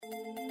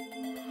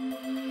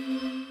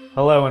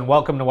Hello and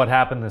welcome to What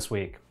Happened This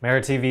Week,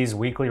 Merit TV's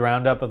weekly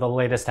roundup of the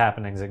latest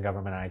happenings in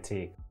government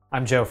IT.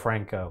 I'm Joe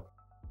Franco.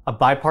 A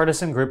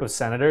bipartisan group of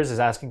senators is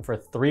asking for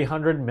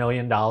 $300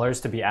 million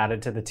to be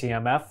added to the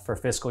TMF for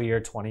fiscal year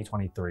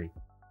 2023,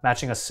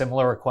 matching a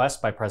similar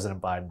request by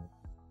President Biden.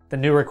 The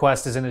new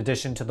request is in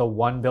addition to the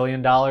 $1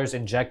 billion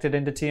injected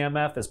into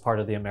TMF as part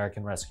of the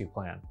American Rescue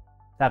Plan.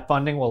 That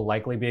funding will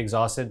likely be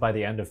exhausted by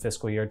the end of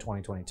fiscal year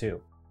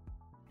 2022.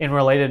 In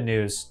related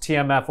news,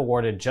 TMF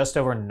awarded just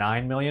over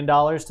 $9 million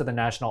to the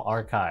National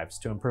Archives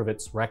to improve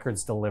its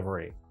records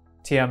delivery.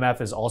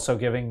 TMF is also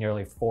giving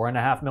nearly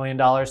 $4.5 million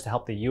to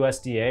help the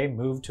USDA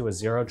move to a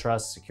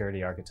zero-trust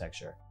security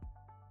architecture.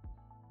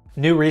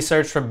 New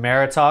research from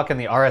Meritalk and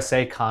the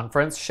RSA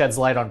Conference sheds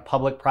light on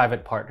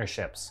public-private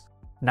partnerships.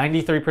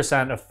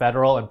 93% of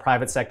federal and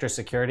private sector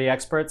security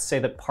experts say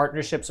that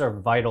partnerships are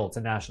vital to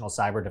national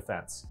cyber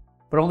defense,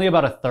 but only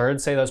about a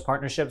third say those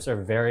partnerships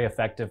are very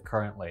effective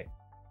currently.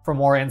 For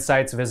more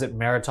insights, visit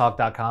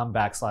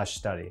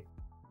meritalk.com/study.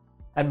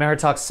 At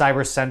Meritalk's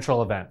Cyber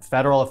Central event,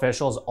 federal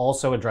officials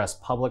also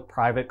addressed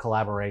public-private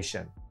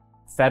collaboration.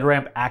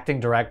 FedRAMP Acting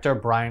Director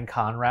Brian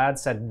Conrad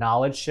said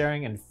knowledge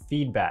sharing and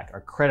feedback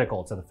are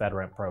critical to the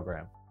FedRAMP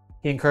program.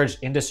 He encouraged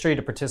industry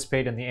to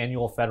participate in the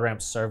annual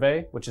FedRAMP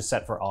survey, which is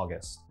set for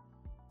August.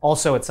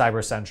 Also at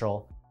Cyber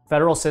Central,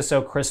 Federal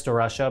CISO Chris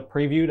DeRusha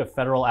previewed a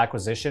federal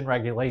acquisition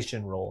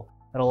regulation rule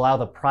that allow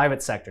the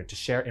private sector to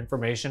share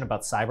information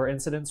about cyber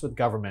incidents with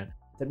government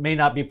that may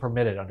not be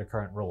permitted under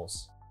current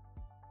rules.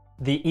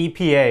 The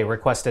EPA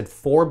requested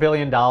 $4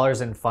 billion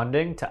in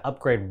funding to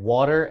upgrade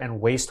water and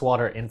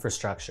wastewater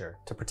infrastructure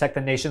to protect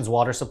the nation's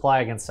water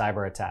supply against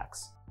cyber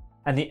attacks.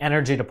 And the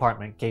Energy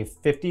Department gave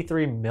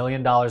 $53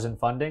 million in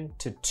funding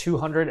to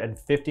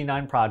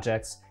 259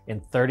 projects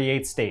in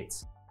 38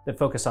 states that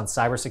focus on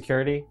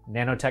cybersecurity,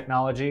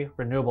 nanotechnology,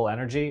 renewable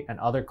energy, and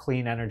other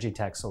clean energy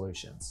tech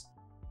solutions.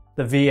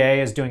 The VA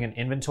is doing an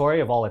inventory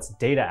of all its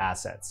data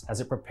assets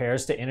as it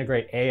prepares to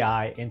integrate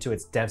AI into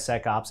its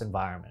DevSecOps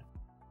environment.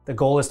 The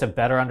goal is to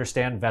better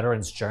understand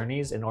veterans'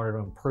 journeys in order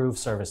to improve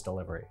service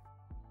delivery.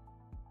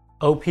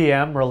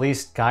 OPM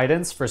released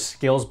guidance for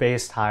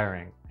skills-based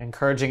hiring,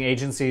 encouraging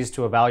agencies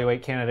to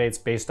evaluate candidates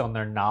based on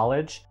their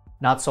knowledge,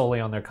 not solely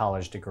on their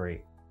college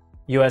degree.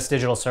 U.S.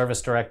 Digital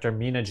Service Director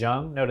Mina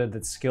Jung noted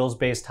that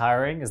skills-based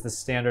hiring is the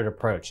standard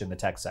approach in the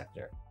tech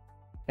sector.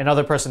 In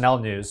other personnel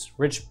news,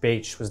 Rich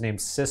Baich was named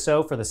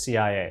CISO for the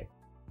CIA.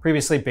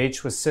 Previously,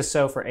 Baich was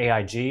CISO for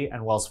AIG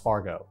and Wells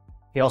Fargo.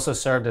 He also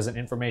served as an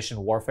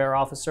information warfare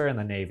officer in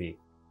the Navy.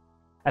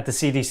 At the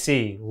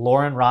CDC,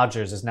 Lauren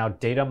Rogers is now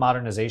Data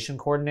Modernization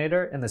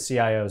Coordinator in the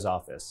CIO's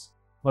office.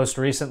 Most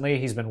recently,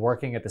 he's been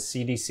working at the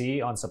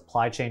CDC on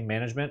supply chain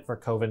management for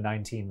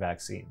COVID-19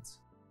 vaccines.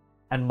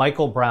 And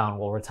Michael Brown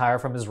will retire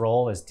from his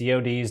role as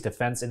DoD's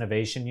Defense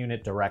Innovation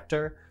Unit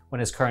Director when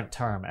his current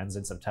term ends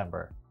in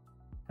September.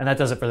 And that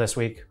does it for this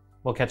week.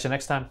 We'll catch you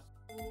next time.